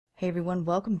Hey everyone,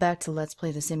 welcome back to Let's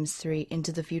Play The Sims 3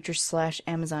 Into the Future /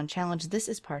 Amazon Challenge. This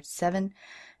is part 7,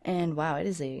 and wow,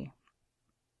 it's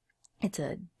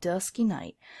a dusky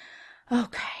night.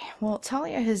 Okay, well,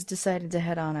 Talia has decided to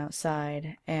head on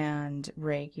outside and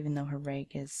rake, even though her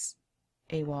rake is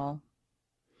AWOL.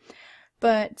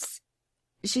 But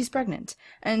she's pregnant,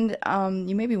 and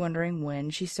you may be wondering when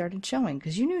she started showing,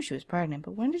 because you knew she was pregnant,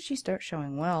 but when did she start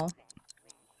showing? Well,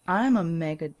 I'm a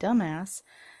mega dumbass,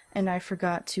 and I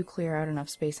forgot to clear out enough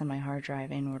space on my hard drive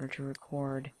in order to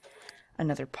record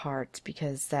another part,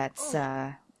 because that's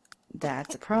a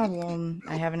problem.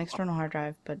 I have an external hard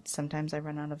drive, but sometimes I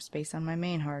run out of space on my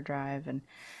main hard drive, and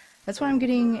that's why I'm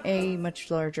getting a much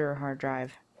larger hard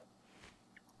drive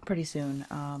pretty soon,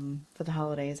 for the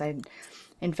holidays.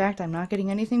 In fact, I'm not getting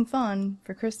anything fun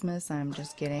for Christmas. I'm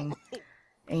just getting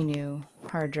a new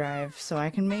hard drive so I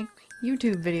can make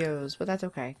YouTube videos, but that's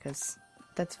okay, because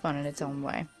that's fun in its own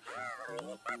way.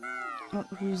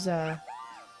 Oh,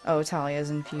 oh, Talia's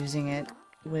infusing it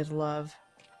with love.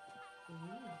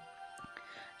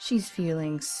 She's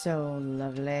feeling so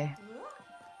lovely.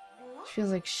 She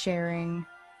feels like sharing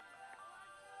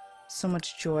so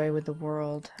much joy with the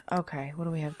world. Okay, what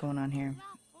do we have going on here?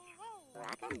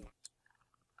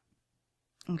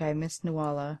 Okay, Miss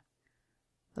Nuala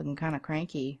looking kind of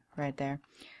cranky right there.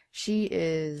 She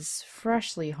is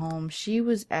freshly home. She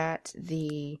was at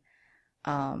the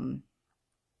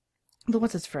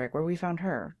what's its frig, where we found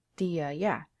her. The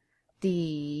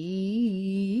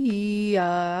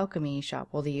alchemy shop.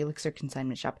 Well, the elixir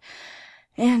consignment shop.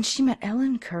 And she met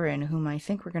Ellen Curran, whom I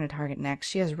think we're going to target next.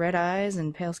 She has red eyes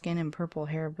and pale skin and purple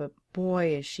hair, but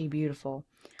boy, is she beautiful.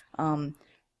 Felt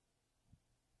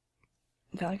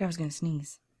like I was going to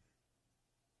sneeze.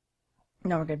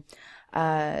 No, we're good.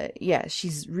 Yeah,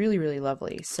 she's really, really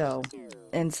lovely. So,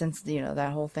 and since, you know,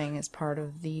 that whole thing is part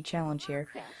of the challenge here,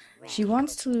 she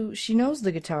knows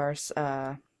the guitar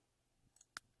skill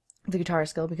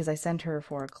because I sent her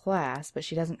for a class, but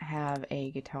she doesn't have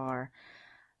a guitar.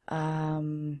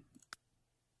 And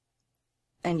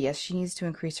yes, she needs to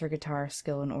increase her guitar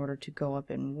skill in order to go up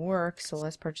in work, so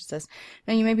let's purchase this.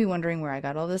 Now, you may be wondering where I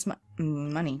got all this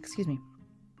money, excuse me.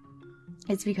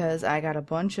 It's because I got a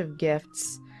bunch of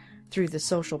gifts through the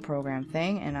social program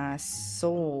thing, and I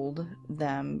sold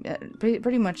them.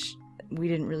 Pretty much, we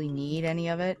didn't really need any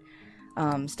of it.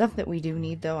 Stuff that we do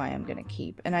need, though, I am going to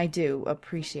keep. And I do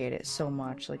appreciate it so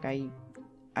much. Like, I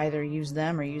either use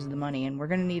them or use the money, and we're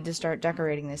going to need to start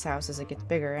decorating this house as it gets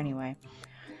bigger anyway.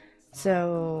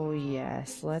 So,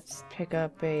 yes, let's pick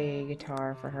up a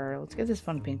guitar for her. Let's get this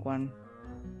fun pink one.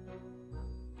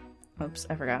 Oops,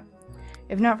 I forgot.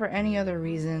 If not for any other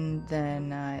reason,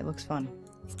 then it looks fun.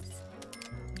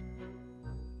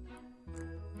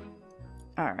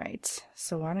 Alright,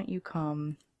 so why don't you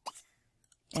come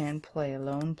and play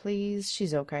alone, please?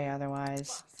 She's okay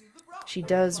otherwise. She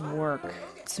does work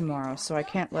tomorrow, so I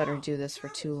can't let her do this for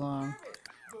too long.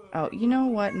 Oh, you know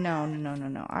what? No.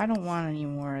 I don't want any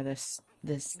more of this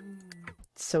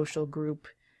social group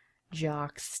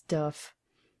jock stuff.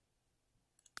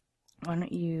 Why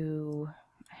don't you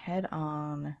head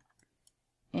on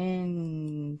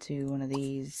into one of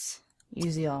these.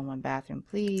 Use the all-in-one bathroom,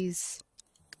 please.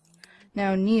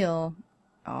 Now, Neil,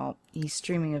 oh, he's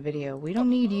streaming a video. We don't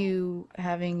need you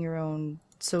having your own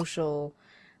social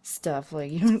stuff.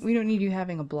 Like, we don't need you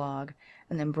having a blog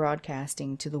and then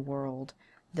broadcasting to the world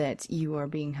that you are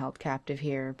being held captive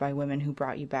here by women who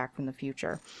brought you back from the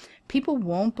future. People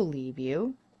won't believe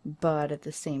you, but at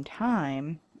the same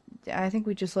time, I think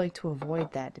we just like to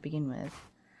avoid that to begin with.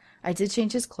 I did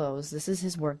change his clothes. This is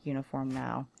his work uniform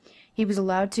now. He was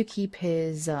allowed to keep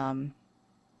his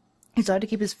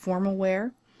formal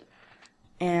wear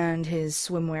and his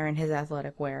swimwear and his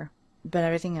athletic wear, but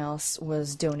everything else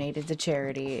was donated to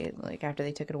charity, like, after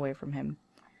they took it away from him.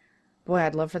 Boy,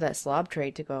 I'd love for that slob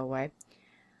trait to go away.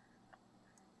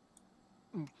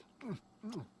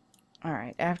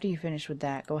 Alright, after you finish with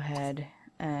that, go ahead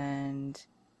and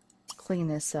clean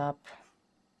this up.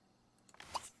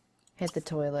 Hit the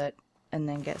toilet, and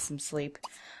then get some sleep.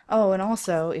 Oh, and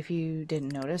also, if you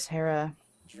didn't notice, Hera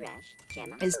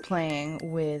is playing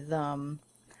with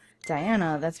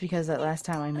Diana. That's because that last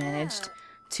time I managed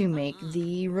to make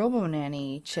the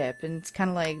Robo-Nanny chip, and it's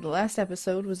kind of like the last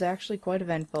episode was actually quite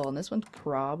eventful, and this one's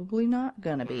probably not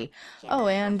gonna be. Oh,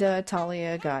 and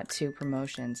Talia got 2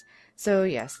 promotions. So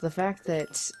yes, the fact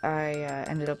that I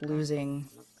ended up losing...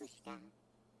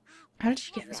 How did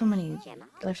you get so many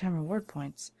lifetime reward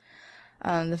points?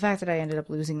 The fact that I ended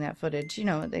up losing that footage, you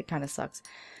know, it kind of sucks.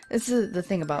 This is the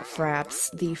thing about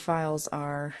Fraps. The files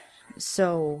are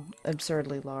so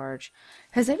absurdly large.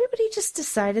 Has everybody just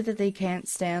decided that they can't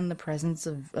stand the presence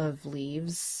of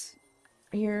leaves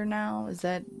here now? Is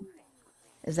that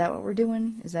what we're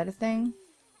doing? Is that a thing?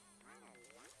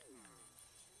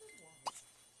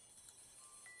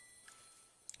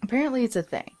 Apparently it's a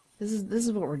thing. This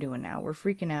is what we're doing now. We're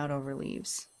freaking out over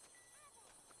leaves.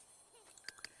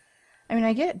 I mean,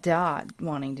 I get Dot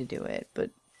wanting to do it,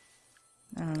 but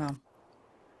I don't know.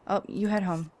 Oh, you head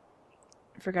home.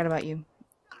 Forgot about you.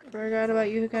 Forgot about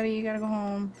you, Hikari. You gotta go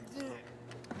home.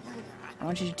 I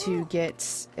want you to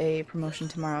get a promotion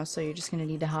tomorrow, so you're just gonna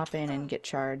need to hop in and get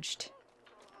charged.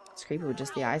 It's creepy with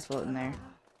just the eyes floating there.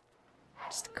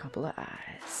 Just a couple of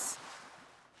eyes.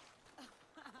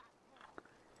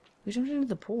 We jumped into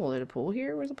the pool. There's a pool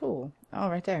here? Where's the pool? Oh,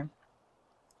 right there.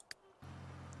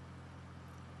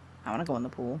 I want to go in the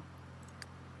pool.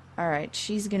 Alright,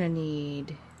 she's gonna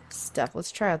need stuff.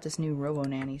 Let's try out this new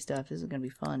Robo-Nanny stuff. This is gonna be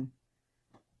fun.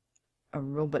 A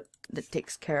robot that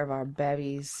takes care of our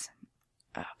babies.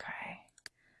 Okay.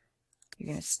 You're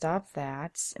gonna stop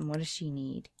that. And what does she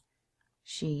need?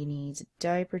 She needs a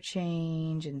diaper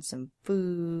change and some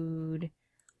food.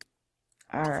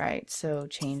 Alright, so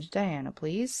change Diana,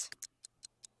 please.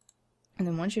 And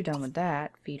then once you're done with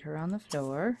that, feed her on the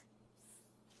floor.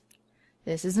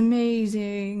 This is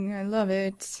amazing. I love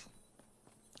it.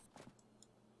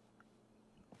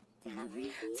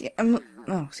 See, oh,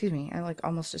 excuse me. I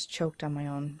almost just choked on my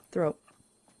own throat.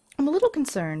 I'm a little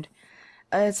concerned.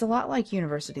 It's a lot like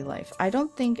university life. I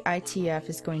don't think ITF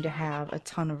is going to have a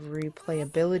ton of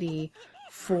replayability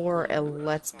for a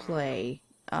Let's Play,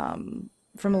 from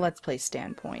a Let's Play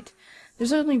standpoint.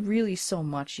 There's only really so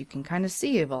much you can kind of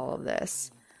see of all of this.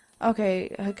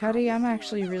 Okay, Hikari, I'm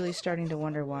actually really starting to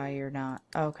wonder why you're not...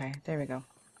 Okay, there we go.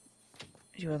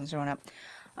 She wasn't showing up.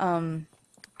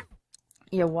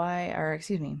 Yeah, why... Or,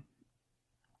 excuse me.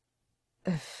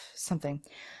 Something.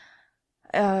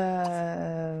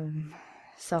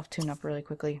 Self-tune up really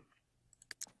quickly.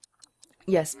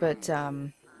 Yes, but,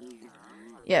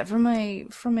 yeah, from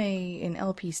an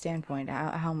LP standpoint,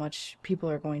 how much people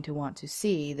are going to want to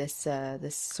see this,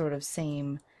 this sort of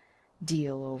same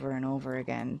deal over and over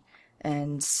again.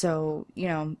 And so, you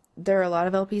know, there are a lot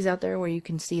of LPs out there where you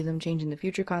can see them changing the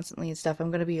future constantly and stuff. I'm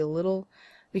going to be a little,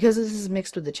 because this is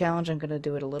mixed with the challenge, I'm going to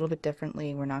do it a little bit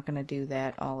differently. We're not going to do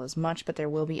that all as much, but there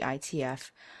will be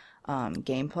ITF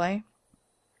gameplay.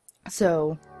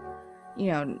 So,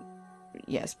 you know,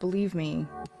 yes, believe me,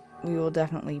 we will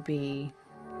definitely be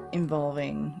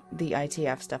involving the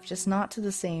ITF stuff, just not to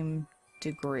the same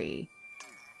degree.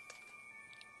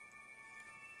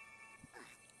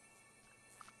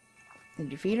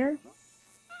 Did you feed her?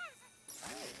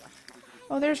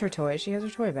 Oh, there's her toy. She has her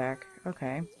toy back.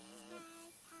 Okay.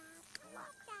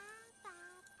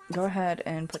 Go ahead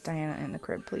and put Diana in the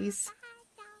crib, please.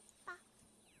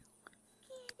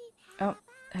 Oh,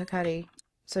 Hikari.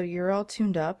 So you're all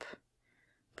tuned up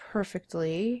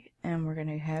perfectly, and we're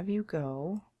gonna have you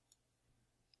go.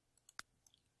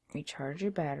 Recharge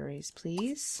your batteries,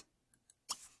 please.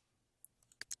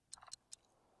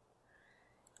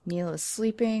 Neil is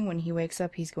sleeping. When he wakes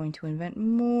up, he's going to invent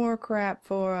more crap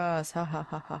for us. Ha ha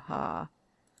ha ha ha.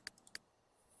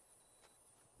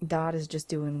 Dot is just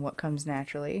doing what comes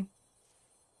naturally.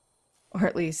 Or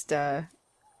at least,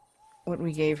 what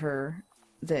we gave her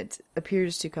that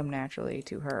appears to come naturally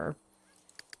to her.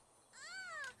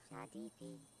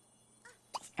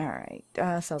 Alright,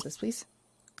 sell this, please.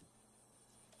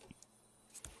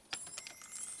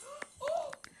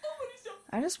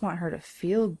 I just want her to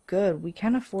feel good. We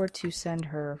can afford to send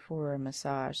her for a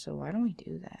massage, so why don't we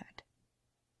do that?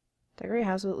 Decorate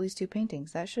house with at least 2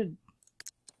 paintings. That should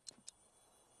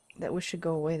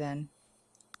go away then.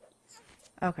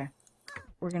 Okay.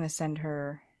 We're gonna send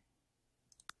her...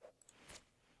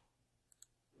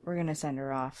 We're gonna send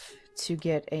her off to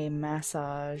get a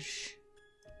massage.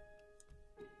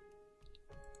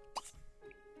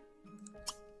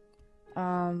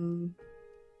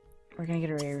 We're gonna get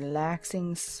her a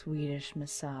relaxing Swedish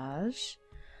massage.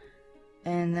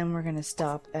 And then we're gonna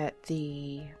stop at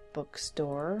the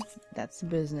bookstore. That's the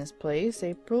business place.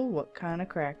 April, what kind of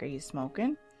crack are you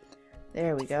smoking?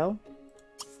 There we go.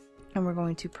 And we're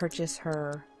going to purchase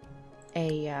her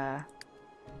a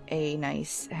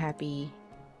nice, happy...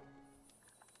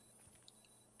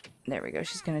 There we go.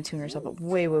 She's gonna tune herself up.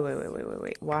 Wait.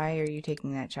 Why are you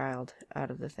taking that child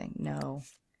out of the thing? No.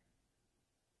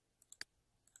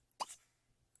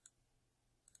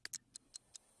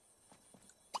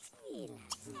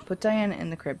 Put Diana in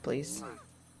the crib, please.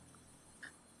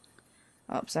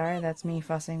 Oh, sorry, that's me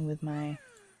fussing with my...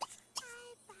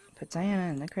 Put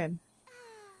Diana in the crib.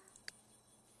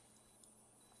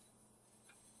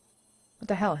 What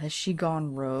the hell? Has she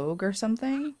gone rogue or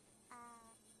something?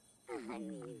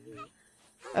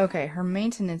 Okay, her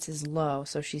maintenance is low,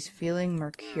 so she's feeling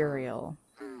mercurial.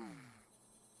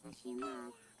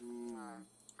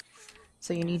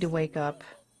 So you need to wake up.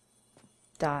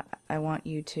 Dot, I want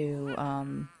you to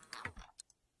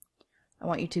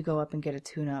go up and get a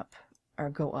tune-up. Or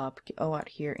go out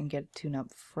here and get a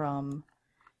tune-up from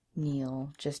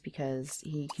Neil, just because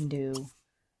he can do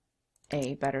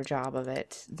a better job of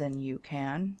it than you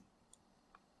can.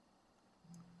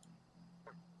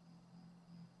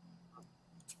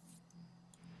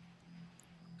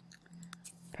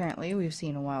 Apparently, we've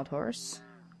seen a wild horse.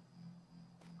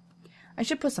 I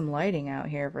should put some lighting out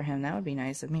here for him. That would be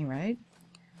nice of me, right?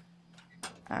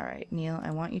 Alright, Neil,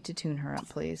 I want you to tune her up,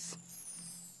 please.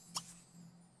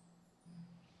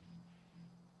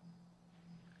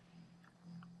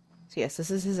 So yes,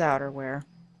 this is his outerwear.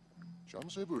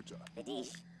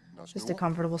 Just a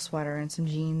comfortable sweater and some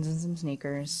jeans and some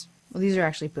sneakers. Well, these are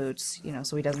actually boots, you know,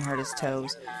 so he doesn't hurt his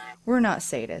toes. We're not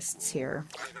sadists here.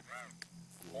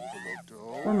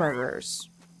 We're murderers.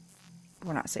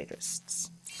 We're not sadists.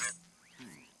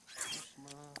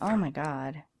 Oh my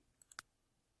god.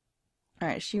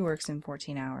 Alright, she works in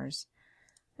 14 hours.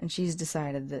 And she's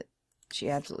decided that she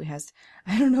absolutely has to...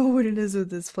 I don't know what it is with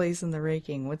this place and the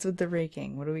raking. What's with the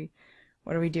raking? What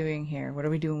are we doing here? What are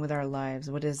we doing with our lives?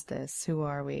 What is this? Who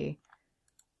are we?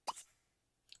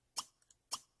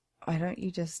 Why don't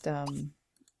you just,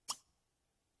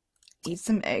 eat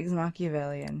some eggs,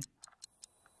 Machiavellian?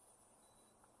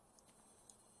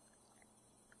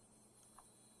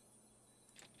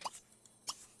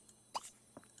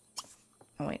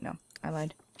 Oh wait, no. I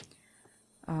lied.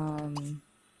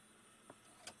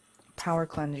 Power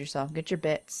cleanse yourself. Get your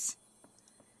bits.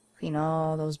 Clean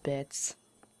all those bits.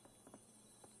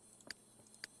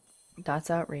 Dots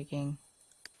out raking.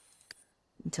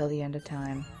 Until the end of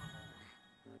time.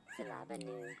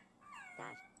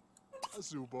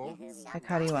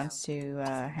 Hikari wants to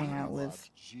hang out with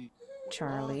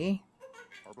Charlie.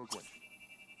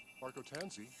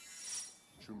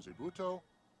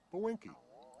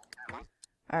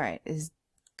 Alright, is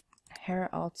Hera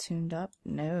all tuned up?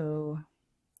 No.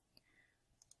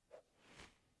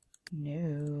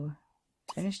 No.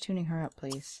 Finish tuning her up,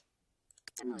 please.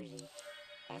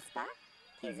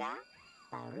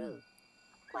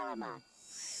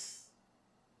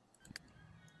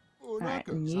 Alright,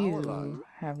 you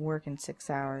have work in 6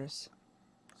 hours.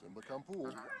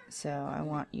 So I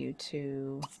want you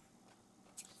to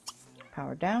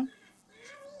power down.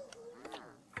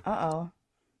 Uh-oh.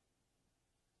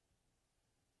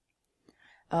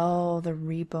 Oh, the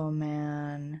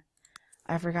Repo-Man.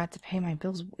 I forgot to pay my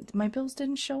bills. My bills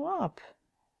didn't show up.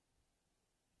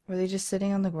 Were they just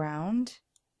sitting on the ground?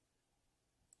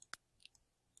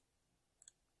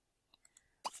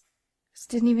 This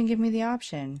didn't even give me the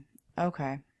option.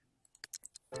 Okay.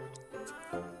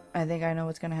 I think I know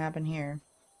what's going to happen here.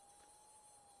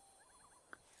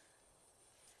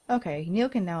 Okay, Neil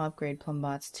can now upgrade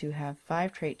Plumbots to have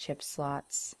 5 trait chip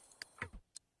slots.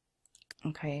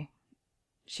 Okay.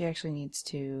 She actually needs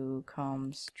to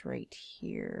come straight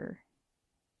here.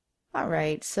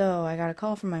 Alright, so I got a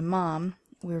call from my mom.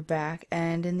 We're back,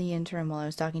 and in the interim while I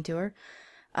was talking to her,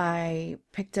 I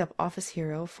picked up Office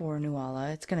Hero for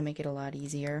Nuala. It's going to make it a lot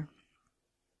easier.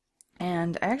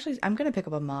 And I'm going to pick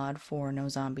up a mod for No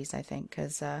Zombies, I think,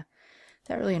 because that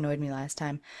really annoyed me last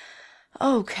time.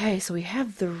 Okay, so we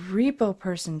have the repo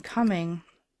person coming.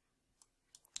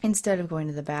 Instead of going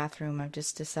to the bathroom, I've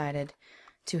just decided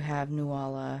to have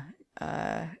Nuala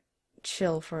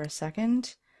chill for a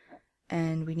second,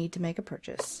 and we need to make a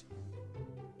purchase.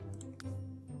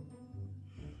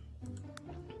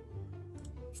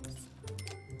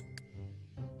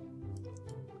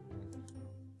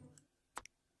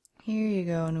 Here you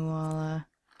go, Nuala.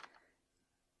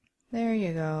 There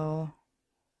you go.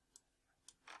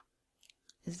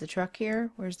 Is the truck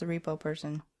here? Where's the repo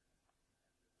person?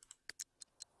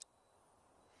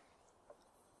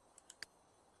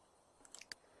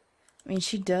 I mean,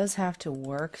 she does have to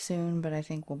work soon, but I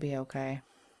think we'll be okay.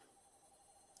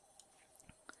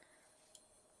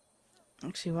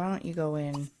 Actually, why don't you go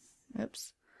in?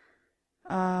 Oops.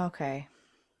 Okay.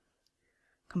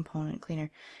 Component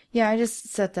cleaner. Yeah, I just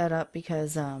set that up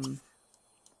because,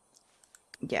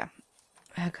 yeah.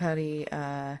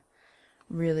 Hikari,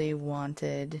 really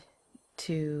wanted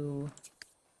to...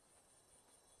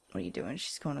 What are you doing?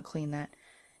 She's going to clean that.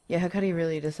 Yeah, Hikari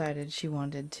really decided she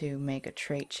wanted to make a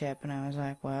trait chip, and I was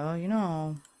like, well, you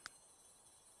know...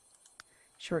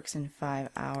 She works in 5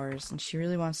 hours, and she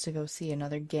really wants to go see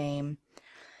another game.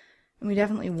 And we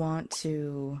definitely want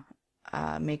to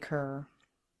make her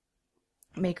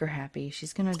make her happy.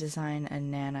 She's gonna design a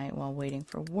nanite while waiting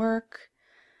for work.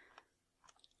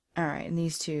 Alright, and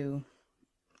these two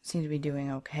seem to be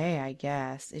doing okay, I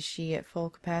guess. Is she at full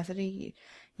capacity?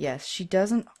 Yes, she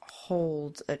doesn't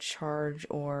hold a charge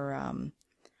or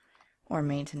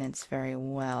maintenance very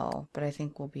well, but I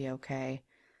think we'll be okay.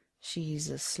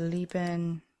 She's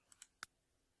sleeping.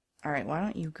 Alright, why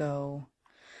don't you go?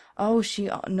 Oh, she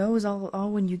knows all. Oh,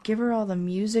 when you give her all the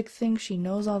music things, she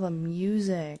knows all the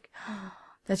music.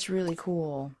 That's really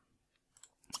cool.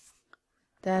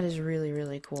 That is really,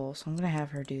 really cool. So I'm going to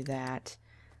have her do that.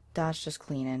 Dot's just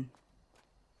cleaning.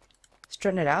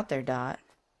 Strutting it out there, Dot.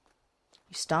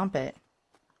 You stomp it.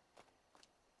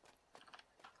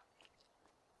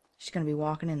 She's going to be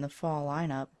walking in the fall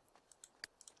lineup.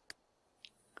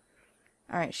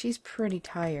 Alright, she's pretty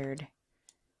tired.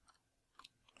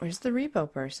 Where's the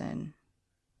repo person?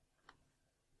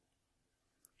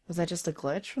 Was that just a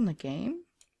glitch from the game?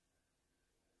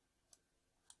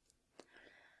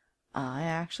 I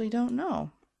actually don't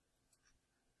know.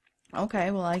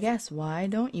 Okay, well I guess why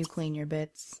don't you clean your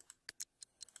bits?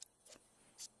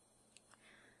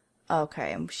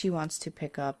 Okay, she wants to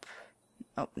pick up...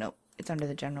 Oh, no, it's under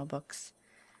the general books.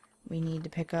 We need to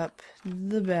pick up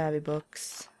the babby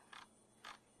books.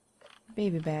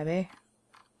 Baby babby.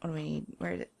 What do we need?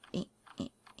 Where is it?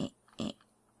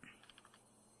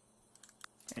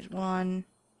 There's 1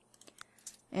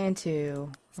 and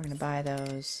 2. We're gonna buy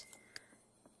those.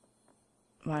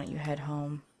 Why don't you head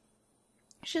home?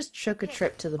 She just took a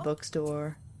trip to the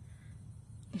bookstore.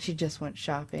 She just went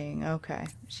shopping. Okay.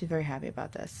 She's very happy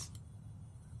about this.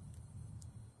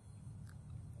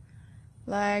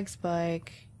 Lag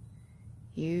spike.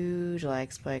 Huge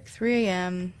lag spike. 3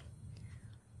 a.m.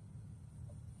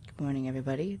 Good morning,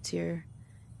 everybody. It's your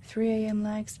 3 a.m.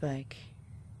 lag spike.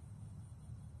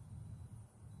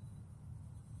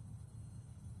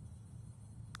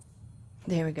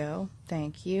 There we go.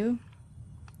 Thank you.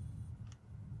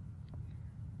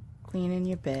 Cleaning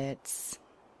your bits.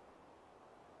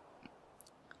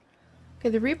 Okay,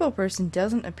 the repo person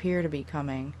doesn't appear to be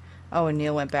coming. Oh, and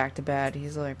Neil went back to bed.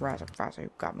 He's like, Razza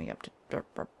got me up to...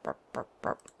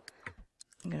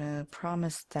 I'm gonna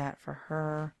promise that for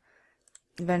her.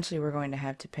 Eventually we're going to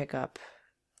have to pick up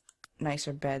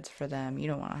nicer beds for them. You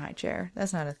don't want a high chair.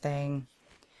 That's not a thing.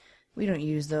 We don't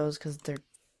use those because they're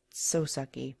so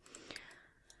sucky.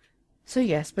 So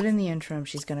yes, but in the interim,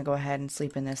 she's going to go ahead and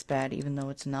sleep in this bed, even though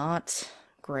it's not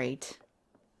great.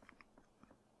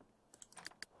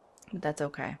 But that's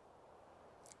okay.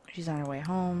 She's on her way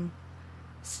home,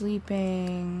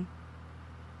 sleeping.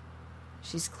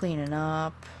 She's cleaning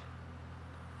up.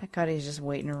 That Cuddy's just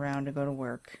waiting around to go to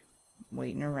work.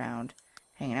 Waiting around,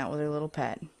 hanging out with her little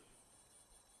pet.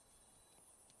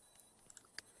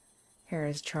 Hair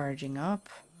is charging up.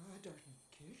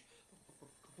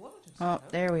 Oh,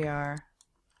 there we are.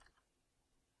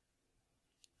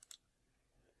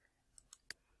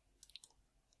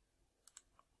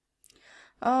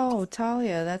 Oh,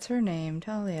 Talia, that's her name,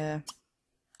 Talia.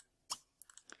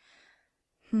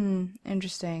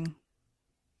 Interesting.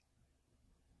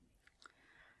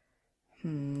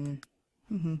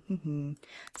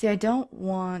 See, I don't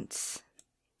want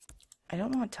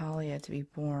Talia to be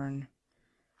born,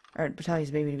 or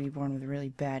Talia's baby to be born with really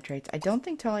bad traits. I don't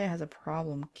think Talia has a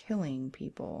problem killing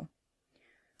people.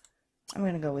 I'm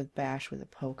gonna go with Bash with a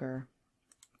poker.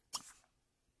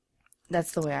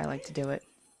 That's the way I like to do it.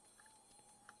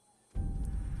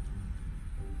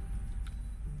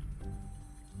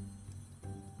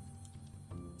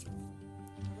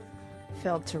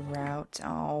 Failed to route.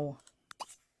 Oh.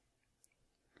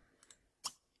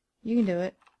 You can do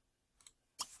it.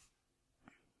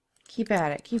 Keep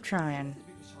at it. Keep trying.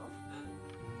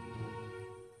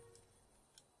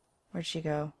 Where'd she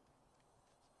go?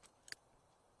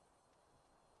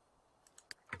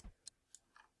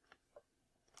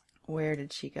 Where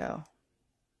did she go?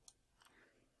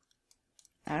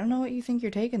 I don't know what you think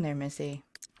you're taking there, Missy.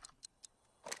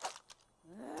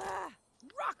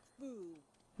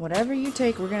 Whatever you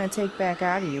take, we're gonna take back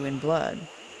out of you in blood.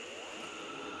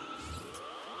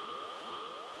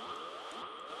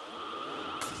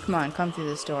 Come on, come through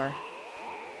this door.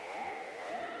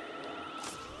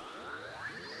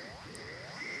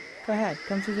 Go ahead,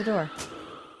 come through the door.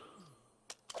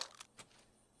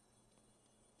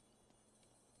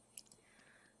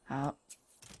 Oh,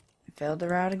 failed the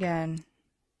route again.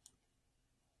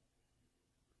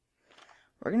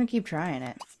 We're gonna keep trying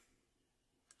it.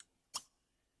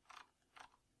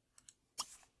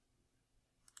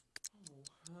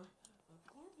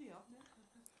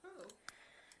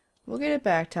 We'll get it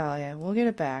back, Talia. We'll get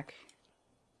it back.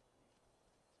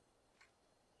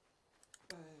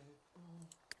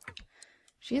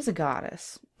 She is a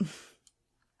goddess.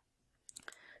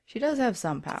 She does have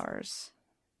some powers.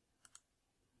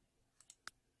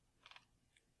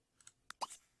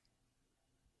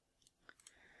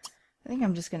 I think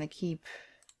I'm just going to keep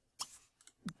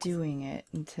doing it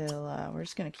until we're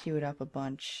just going to queue it up a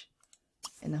bunch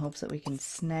in the hopes that we can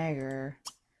snag her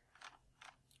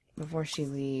before she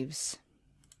leaves.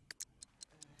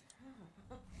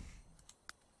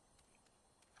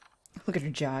 Look at her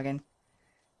jogging.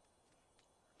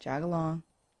 Jog along.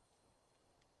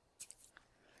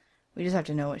 We just have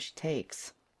to know what she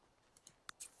takes.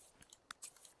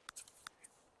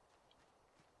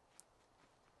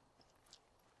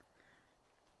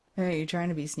 Hey, you trying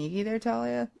to be sneaky there,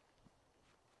 Talia?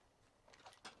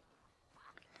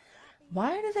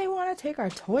 Why do they want to take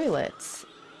our toilets?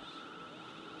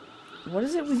 What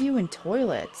is it with you and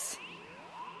toilets?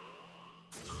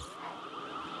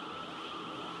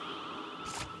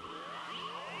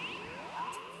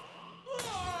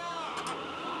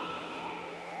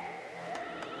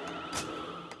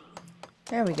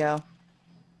 There we go.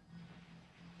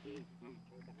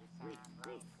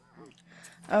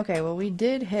 Okay, well we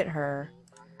did hit her,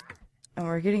 and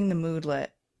we're getting the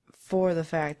moodlet for the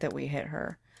fact that we hit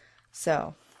her.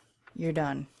 So, you're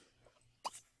done.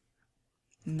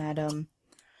 Madam.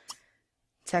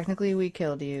 Technically we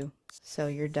killed you, so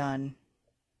you're done.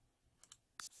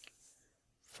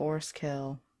 Force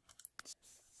kill.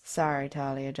 Sorry,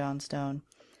 Talia Johnstone.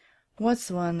 What's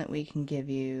one that we can give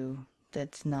you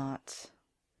that's not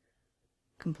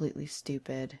completely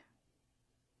stupid?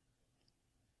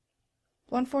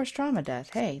 Blunt force trauma death.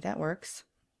 Hey, that works.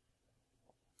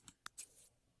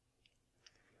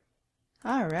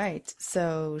 Alright,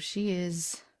 so she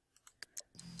is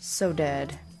so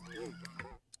dead.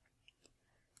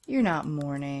 You're not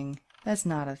mourning. That's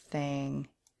not a thing.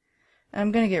 And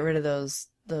I'm gonna get rid of those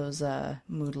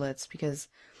moodlets, because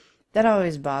that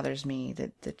always bothers me,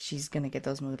 that she's gonna get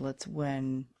those moodlets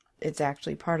when it's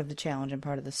actually part of the challenge and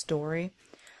part of the story.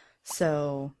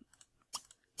 So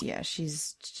yeah,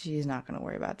 she's not gonna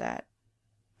worry about that.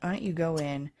 Why don't you go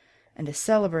in, and to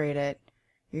celebrate it,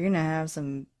 you're gonna have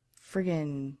some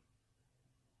friggin'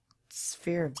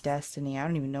 Sphere of Destiny. I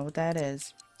don't even know what that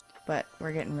is, but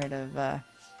we're getting rid of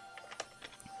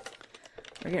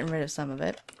some of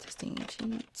it. Testing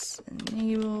cheats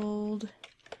enabled.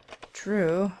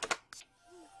 True.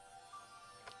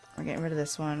 We're getting rid of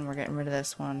this one. We're getting rid of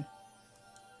this one.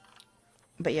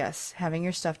 But yes, having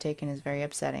your stuff taken is very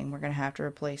upsetting. We're going to have to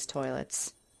replace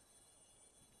toilets.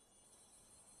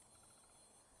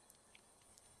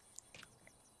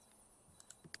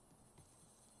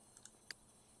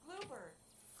 Bluebird.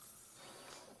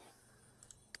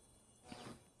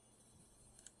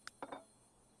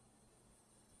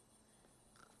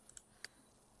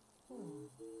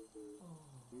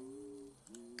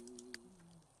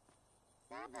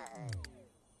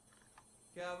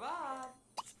 Come on.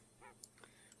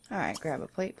 Alright, grab a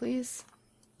plate, please.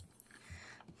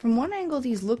 From one angle,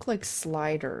 these look like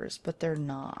sliders, but they're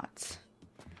not.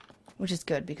 Which is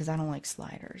good, because I don't like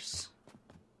sliders.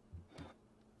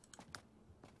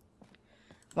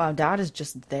 Wow, Dot is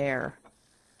just there.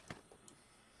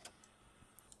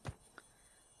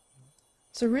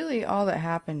 So really, all that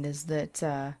happened is that,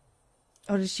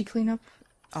 oh, did she clean up?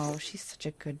 Oh, she's such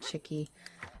a good chickie.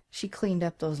 She cleaned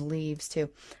up those leaves, too.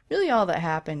 Really, all that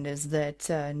happened is that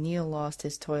Neil lost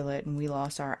his toilet, and we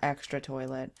lost our extra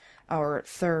toilet. Our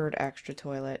third extra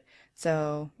toilet.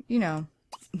 So, you know.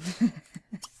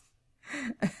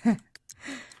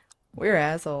 We're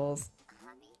assholes.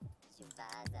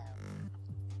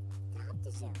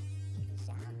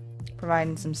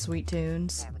 Providing some sweet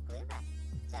tunes.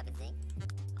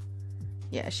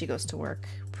 Yeah, she goes to work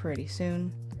pretty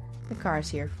soon. The car's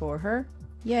here for her.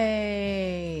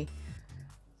 Yay!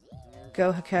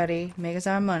 Go, Hakati. Make us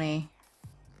our money.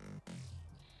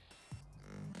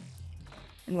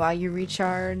 And while you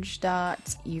recharge,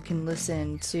 Dot, you can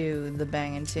listen to the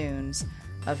banging tunes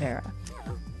of Hera.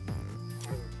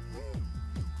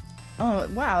 Oh,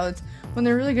 wow. When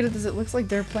they're really good at this, it looks like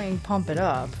they're playing Pump It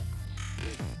Up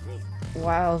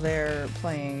while they're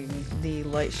playing the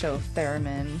light show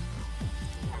theremin.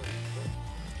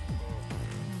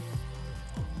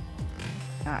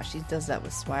 Ah, she does that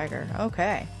with swagger.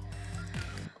 Okay.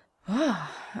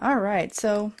 Alright,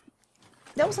 so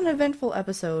that was an eventful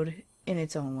episode in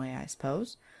its own way, I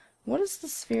suppose. What does the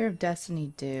Sphere of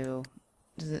Destiny do?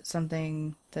 Is it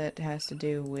something that has to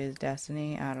do with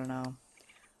Destiny? I don't know.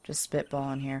 Just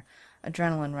spitballing here.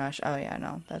 Adrenaline rush. Oh yeah,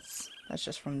 no. That's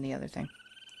just from the other thing.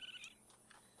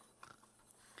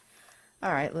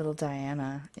 Alright, little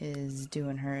Diana is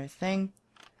doing her thing.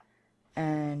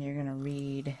 And you're gonna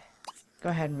read go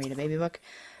ahead and read a baby book.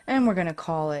 And we're going to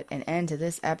call it an end to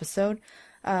this episode.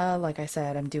 Like I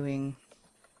said, I'm doing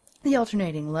the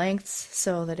alternating lengths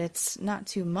so that it's not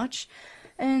too much.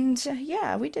 And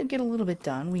yeah, we did get a little bit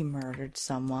done. We murdered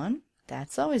someone.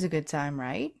 That's always a good time,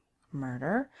 right?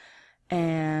 Murder.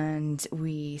 And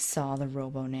we saw the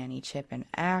Robo Nanny chip in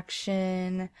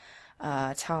action.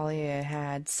 Talia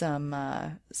had some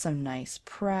nice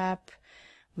prep.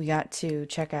 We got to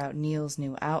check out Neil's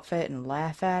new outfit and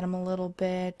laugh at him a little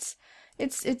bit.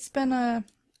 It's been a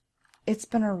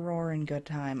roaring good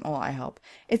time. Oh, I hope.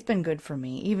 It's been good for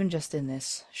me, even just in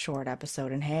this short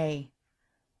episode. And hey,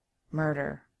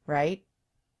 murder, right?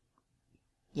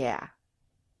 Yeah,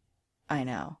 I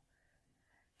know.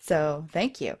 So,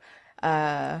 thank you.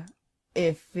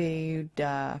 If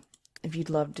you'd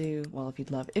love to, well,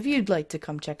 if you'd like to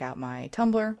come check out my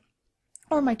Tumblr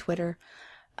or my Twitter,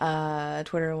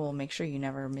 Twitter will make sure you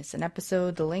never miss an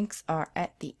episode. The links are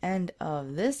at the end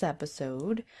of this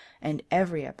episode and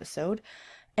every episode.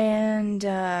 And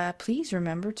please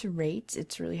remember to rate.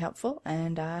 It's really helpful,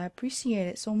 and I appreciate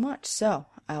it so much. So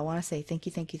I want to say thank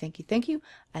you, thank you, thank you, thank you.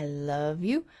 I love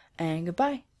you, and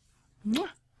goodbye. Mwah.